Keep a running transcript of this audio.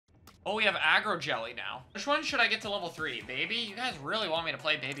Oh, we have aggro jelly now. Which one should I get to level 3? Baby? You guys really want me to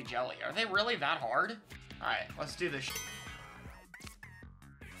play baby jelly. Are they really that hard? Alright, let's do this.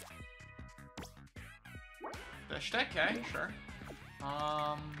 Fish stick, okay, sure.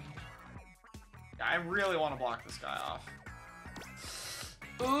 Yeah, I really want to block this guy off.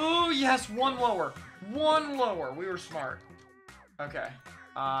 Ooh, yes, one lower. One lower. We were smart. Okay.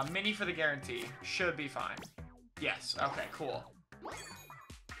 Mini for the guarantee. Should be fine. Yes, okay, cool.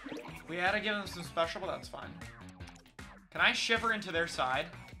 We had to give them some special, but that's fine. Can I shiver into their side?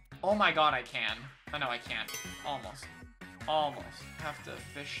 Oh my god, I can. Oh no, I can't. Almost. Almost. Have to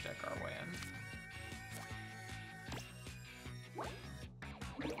fish stick our way in.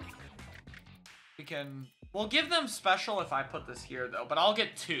 We can... We'll give them special if I put this here, though, but I'll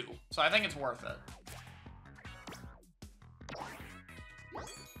get 2. So I think it's worth it.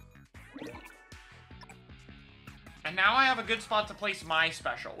 And now I have a good spot to place my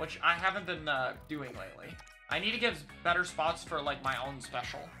special, which I haven't been doing lately. I need to give better spots for, like, my own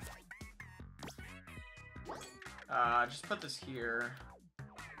special. Just put this here.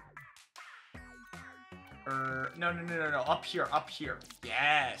 No. Up here, up here.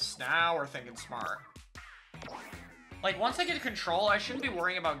 Yes, now we're thinking smart. Like, once I get control, I shouldn't be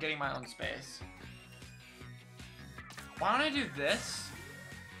worrying about getting my own space. Why don't I do this?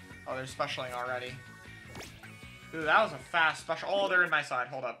 Oh, they're specialing already. Ooh, that was a fast special. Oh, they're in my side.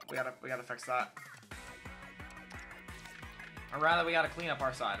 Hold up. We gotta fix that. Or rather, we gotta clean up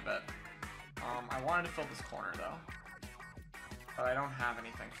our side a bit. I wanted to fill this corner, though. But I don't have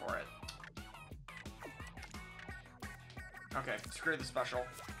anything for it. Okay, screw the special.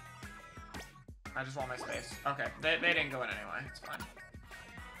 I just want my space. Okay, they didn't go in anyway. It's fine.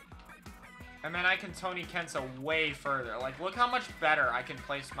 And then I can Tony Kensa way further. Like, look how much better I can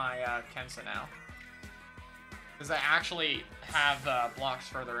place my Kensa now. Because I actually have blocks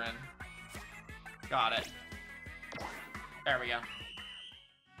further in. Got it. There we go.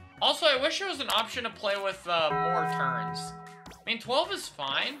 Also, I wish there was an option to play with more turns. I mean, 12 is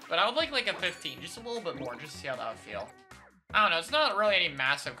fine, but I would like a 15. Just a little bit more, just to see how that would feel. I don't know, it's not really any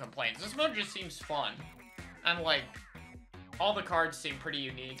massive complaints. This mode just seems fun. And, like, all the cards seem pretty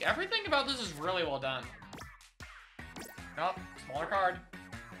unique. Everything about this is really well done. Nope, smaller card.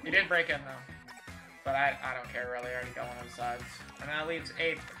 He did break in, though. But I don't care, really. I already got one of the sides. And that leaves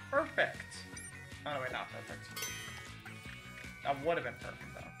a perfect. Oh, no, wait, not perfect. That would have been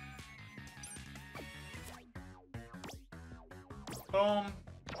perfect, though. Boom.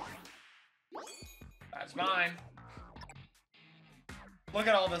 That's mine. Look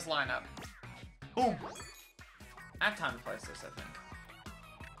at all this lineup. Boom. I have time to place this, I think.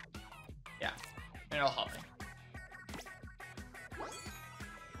 Yeah. And it'll help me.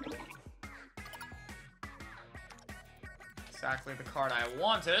 Exactly the card I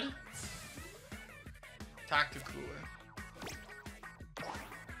wanted. Tactical.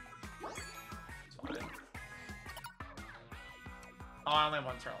 It's fine. Oh, I only have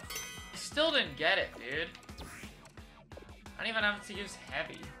one turn left. I still didn't get it, dude. I don't even have to use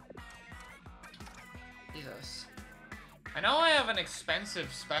heavy. Jesus. I know I have an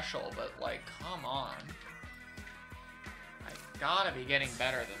expensive special, but, like, come on. I gotta be getting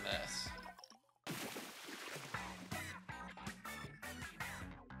better than this.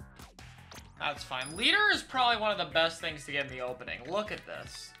 That's fine. Leader is probably one of the best things to get in the opening. Look at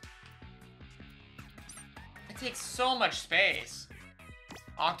this. It takes so much space.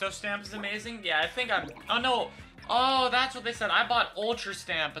 Octo Stamp is amazing. Yeah, I think I'm... Oh, no. Oh, that's what they said. I bought Ultra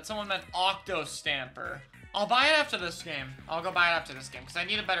Stamp, but someone meant Octo Stamper. I'll buy it after this game. I'll go buy it after this game, because I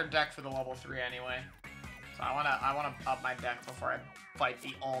need a better deck for the level 3 anyway. So I wanna up my deck before I fight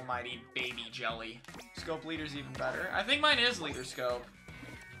the almighty baby jelly. Scope Leader's even better. I think mine is Leader Scope.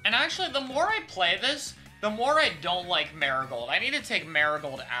 And actually, the more I play this, the more I don't like Marigold. I need to take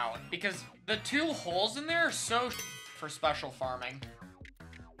Marigold out, because the 2 holes in there are so for special farming.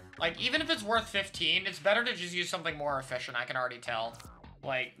 Like, even if it's worth 15, it's better to just use something more efficient, I can already tell.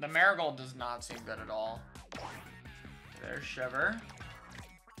 Like, the Marigold does not seem good at all. There's Shiver.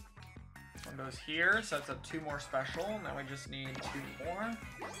 One goes here, sets up 2 more special, and then we just need 2 more.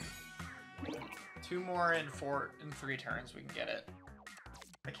 2 more in 3 turns, we can get it.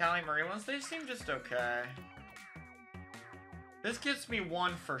 The Cali Marie ones, they seem just okay. This gets me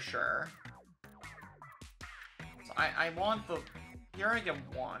 1 for sure. So I want the... Here I get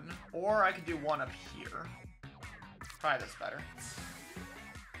 1, or I could do 1 up here. Try this better.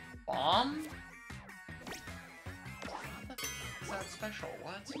 Bomb? Is that special?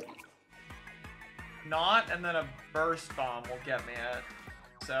 What? Not, and then a burst bomb will get me it.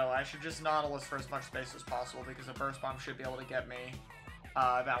 So I should just Nautilus for as much space as possible, because a burst bomb should be able to get me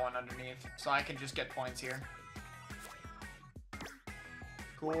that one underneath, so I can just get points here.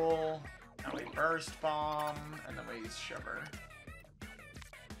 Cool. Now we burst bomb, and then we use shiver.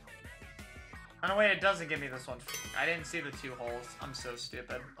 Oh no, wait, it doesn't give me this one. I didn't see the 2 holes. I'm so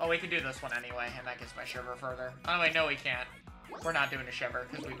stupid. Oh, we can do this one anyway, and that gets my shiver further. Oh wait, no we can't. We're not doing a shiver,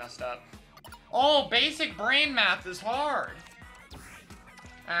 because we messed up. Oh, basic brain math is hard!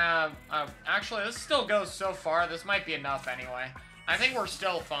 Actually, this still goes so far. This might be enough anyway. I think we're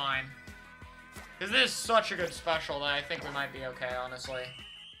still fine. Because this is such a good special that I think we might be okay, honestly.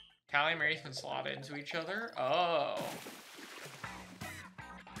 Tally and Mary's can slot into each other? Oh.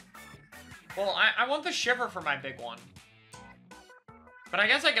 Well, I want the shiver for my big one. But I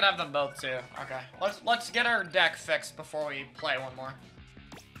guess I could have them both too. Okay, let's get our deck fixed before we play one more.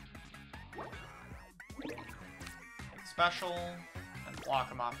 Special, and block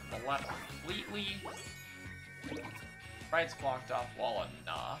them off from the left completely. Right's blocked off well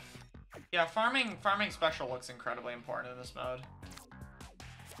enough. Yeah, farming special looks incredibly important in this mode.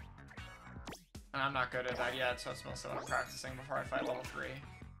 And I'm not good at that yet, so it's mostly what I'm practicing before I fight level 3.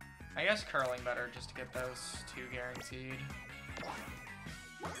 I guess curling better just to get those 2 guaranteed.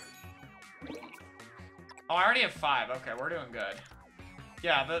 Oh, I already have 5. Okay, we're doing good.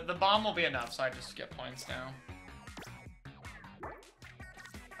 Yeah, the bomb will be enough, so I just get points now.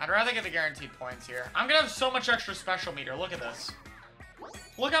 I'd rather get the guaranteed points here. I'm gonna have so much extra special meter. Look at this.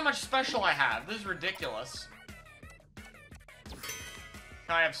 Look how much special I have. This is ridiculous.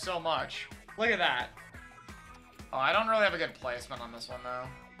 I have so much. Look at that. Oh, I don't really have a good placement on this one, though.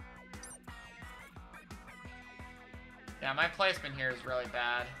 Yeah, my placement here is really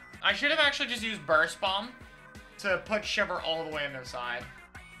bad. I should have actually just used Burst Bomb to put Shiver all the way on their side.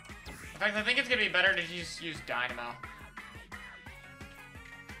 In fact, I think it's gonna be better to just use Dynamo.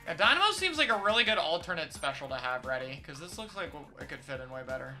 Yeah, Dynamo seems like a really good alternate special to have ready, because this looks like it could fit in way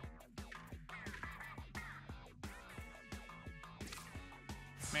better.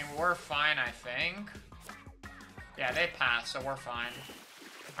 I mean, we're fine, I think. Yeah, they passed, so we're fine.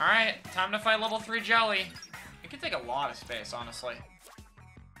 Alright, time to fight level 3 Jelly. It could take a lot of space, honestly.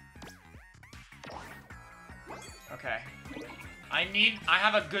 Okay. I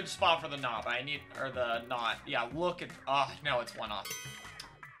have a good spot for the knob. Or the knot. Yeah, look at, oh, no, it's one off.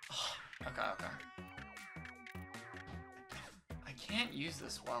 Oh, okay. I can't use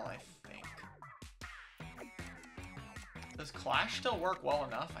this well, I think. Does Clash still work well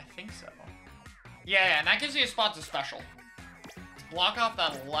enough? I think so. Yeah, and that gives me a spot to special. Block off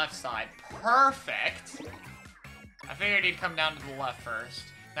that left side. Perfect! I figured he'd come down to the left first.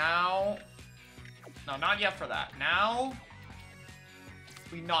 Now... No, not yet for that. Now...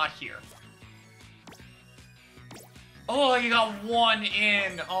 we not here. Oh, you got one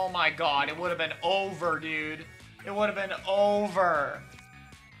in! Oh my god, it would have been over, dude. It would have been over.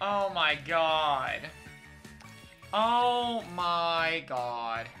 Oh my god. Oh my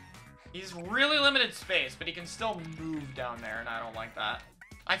god. He's really limited space, but he can still move down there, and I don't like that.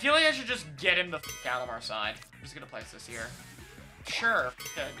 I feel like I should just get him the f out of our side. I'm just gonna place this here. Sure,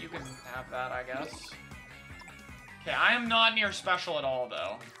 okay, you can have that, I guess. Okay, I am not near special at all,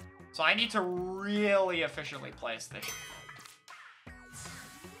 though. So I need to really efficiently place this.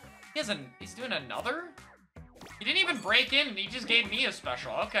 He's doing another? He didn't even break in, and he just gave me a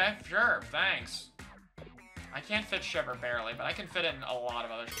special. Okay, sure, thanks. I can't fit Shiver barely, but I can fit in a lot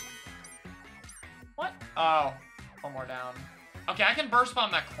of other What? Oh, one more down. Okay, I can burst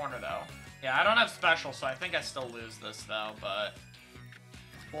bomb that corner, though. Yeah, I don't have special, so I think I still lose this, though, but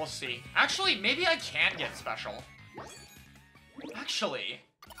we'll see. Actually, maybe I can get special. Actually,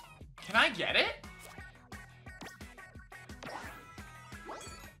 can I get it?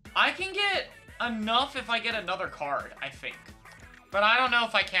 I can get enough if I get another card, I think. But I don't know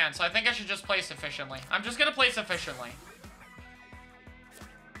if I can, so I think I should just place efficiently. I'm just gonna place efficiently.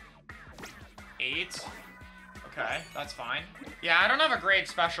 8. Okay, that's fine. Yeah, I don't have a great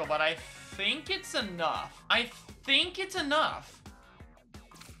special, but I think it's enough. I think it's enough.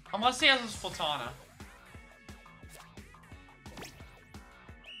 Unless he has a Splatana.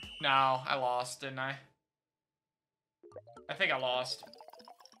 No, I lost, didn't I? I think I lost.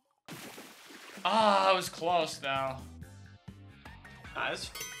 Oh, it was close, though.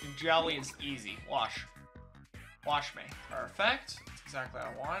 This jelly is easy. Wash. Wash me. Perfect. That's exactly how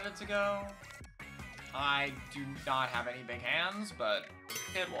I wanted it to go. I do not have any big hands, but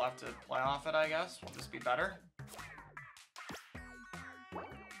we'll have to play off it, I guess. Will this be better?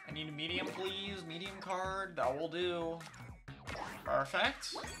 I need a medium, please. Medium card. That will do.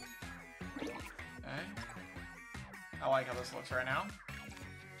 Perfect. Okay. I like how this looks right now.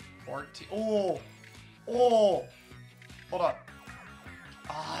 14. Oh! Oh! Hold up.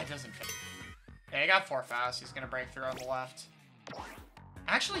 Oh, it doesn't fit. Yeah, he got 4 fast. He's gonna break through on the left.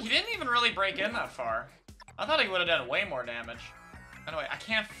 Actually, he didn't even really break in that far. I thought he would have done way more damage. Anyway, I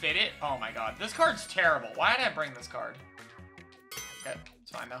can't fit it. Oh my god. This card's terrible. Why did I bring this card? Okay,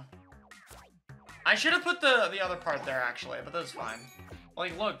 it's fine though. I should have put the other part there actually, but that's fine.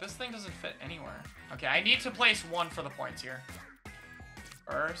 Like, look, this thing doesn't fit anywhere. Okay, I need to place 1 for the points here.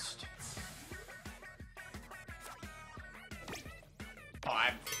 First. Oh,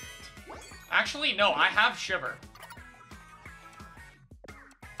 actually, no, I have Shiver.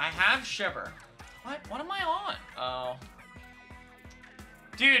 I have Shiver. What am I on? Oh.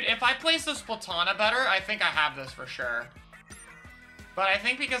 Dude, if I place the Splatana better, I think I have this for sure. But I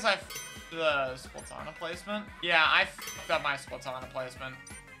think because I the Splatana placement. Yeah, I fucked up my Splatana placement.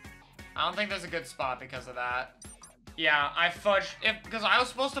 I don't think there's a good spot because of that. Yeah, I fudged because I was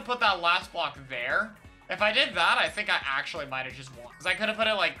supposed to put that last block there. If I did that, I think I actually might have just won. Because I could have put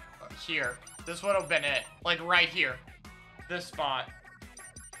it like here. This would have been it. Like right here. This spot.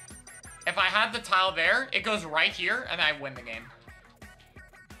 If I had the tile there, it goes right here, and I win the game.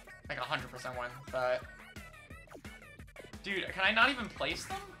 Like 100% win, but... Dude, can I not even place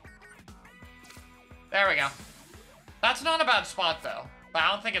them? There we go. That's not a bad spot, though. But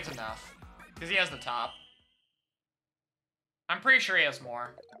I don't think it's enough. Because he has the top. I'm pretty sure he has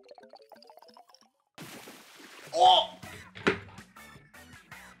more. Oh!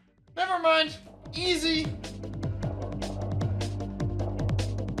 Never mind. Easy.